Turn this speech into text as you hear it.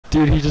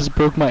Dude, he just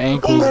broke my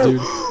ankles,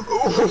 dude.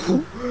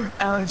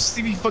 Alan, just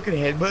see me fucking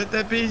headbutt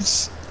that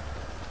bitch.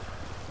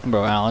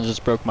 Bro, Alan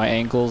just broke my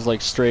ankles,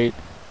 like, straight.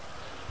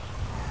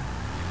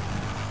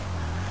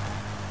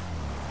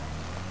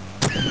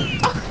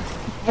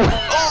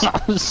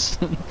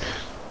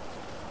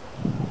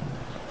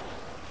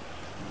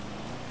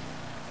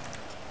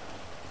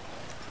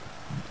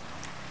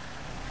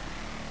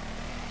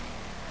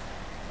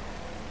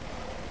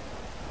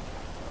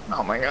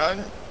 Oh my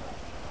god.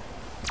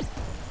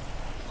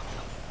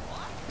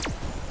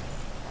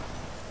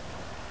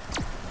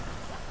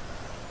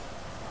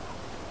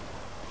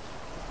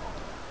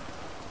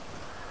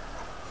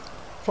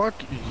 Fuck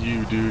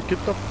you, dude.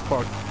 Get the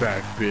fuck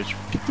back, bitch.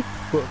 Get the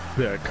fuck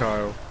back,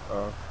 Kyle.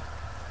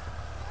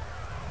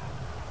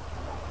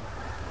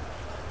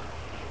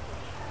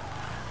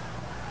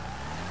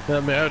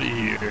 I'm out of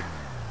here.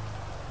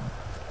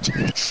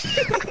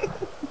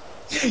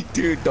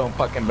 Dude, don't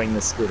fucking bring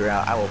the scooter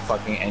out. I will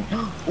fucking end.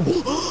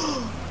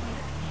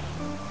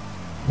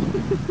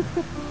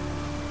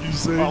 You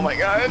say? Oh my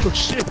god. Oh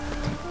shit.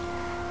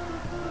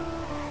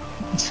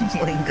 Oh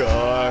my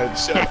god.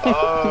 Shut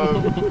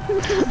up.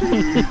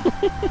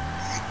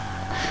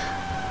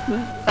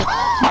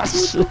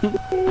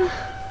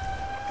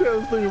 That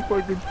was like a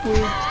fucking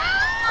flip.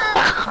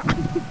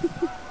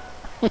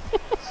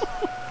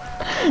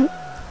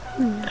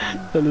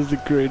 That is the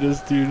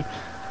greatest, dude.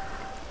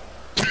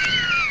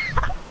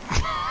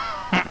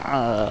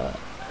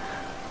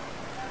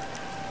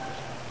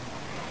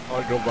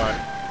 I'll go back.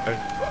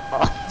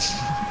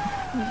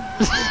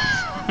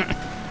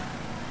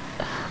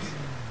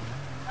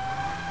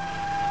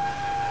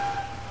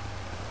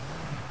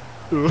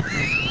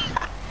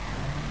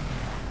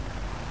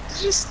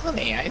 It's just an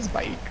AI's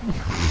bike.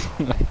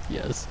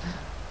 Yes.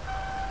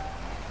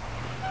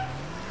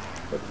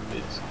 What a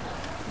bitch.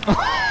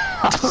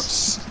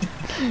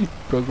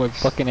 Broke my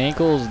fucking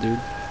ankles, dude.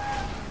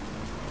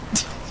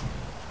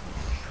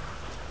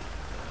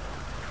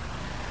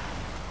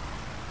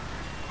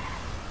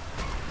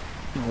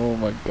 Oh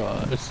my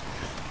gosh.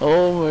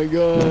 Oh my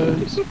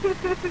gosh.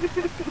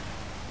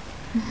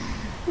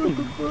 What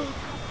the fuck?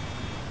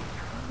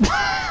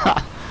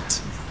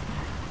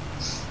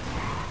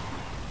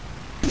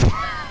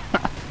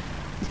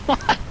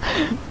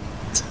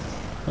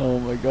 Oh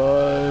my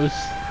gosh.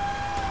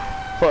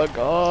 Fuck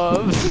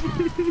off.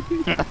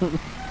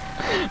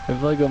 I feel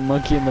like a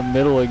monkey in the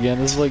middle again.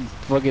 This is like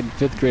fucking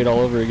 5th grade all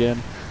over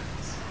again.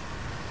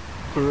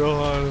 For real,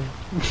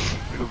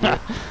 huh?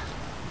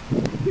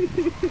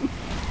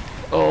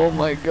 Oh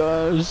my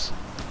gosh.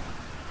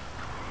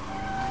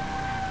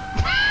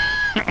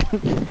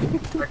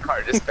 My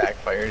car just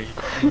backfired.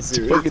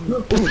 Fucking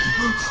little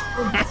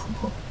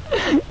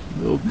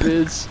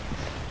bitch.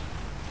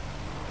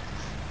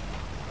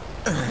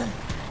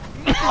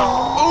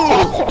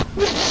 Oh!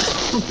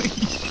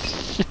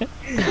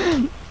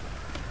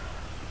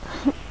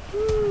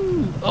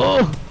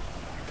 Oh!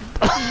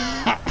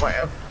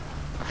 Wow.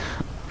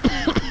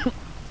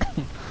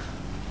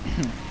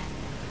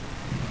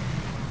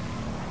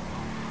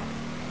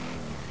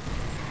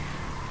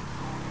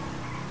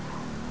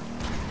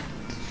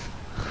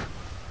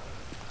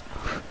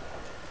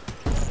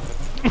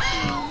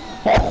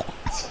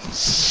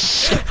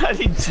 How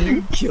did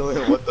you kill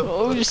it? What the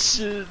Oh fuck?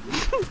 shit.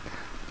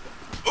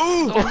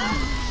 Ooh!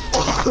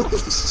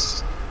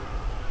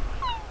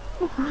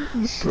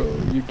 Bro,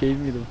 you gave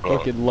me the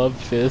fucking love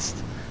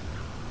fist.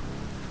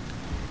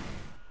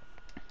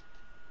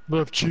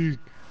 Left cheek.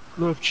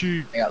 Left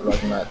cheek. I got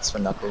lug nuts for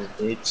knuckles,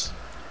 bitch.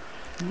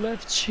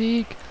 Left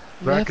cheek.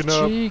 Backing left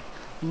up. cheek.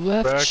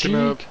 Left Backing cheek.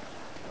 up.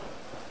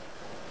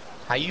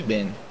 How you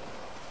been?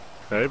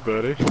 Hey,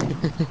 buddy.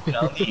 You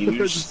know, the Did you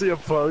huge. see a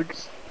pug?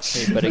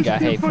 Hey buddy, guy,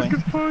 hey fucking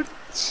fling. pug.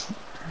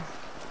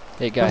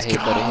 Hey guy, Let's hey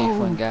buddy, hey go.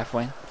 fling, guy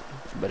fling.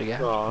 Buddy guy.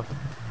 Aw.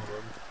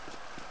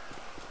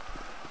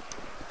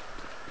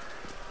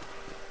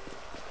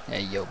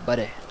 Hey yo,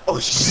 buddy. Oh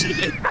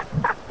shit!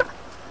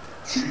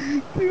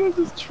 Dude, I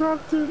just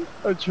trapped it.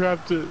 I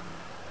trapped it.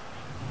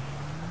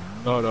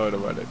 Oh no,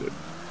 no, I did.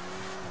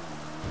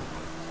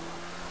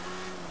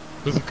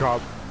 There's a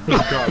cop. There's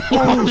a cop.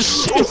 Oh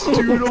shit,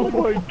 dude! Oh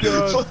my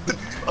god! What the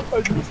fuck?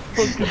 I just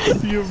fucking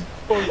see him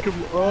fuck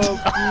him up,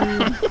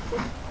 dude.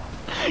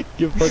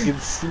 Get fucking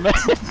smacked.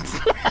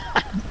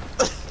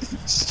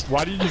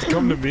 Why did you just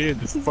come to me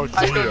and just fuck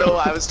I me don't up? know.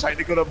 I was trying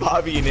to go to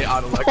Bobby and it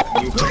auto-locked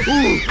me.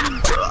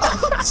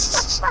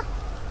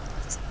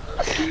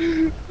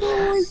 Oh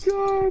my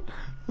god!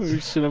 Oh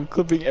shit, I'm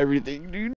clipping everything, dude.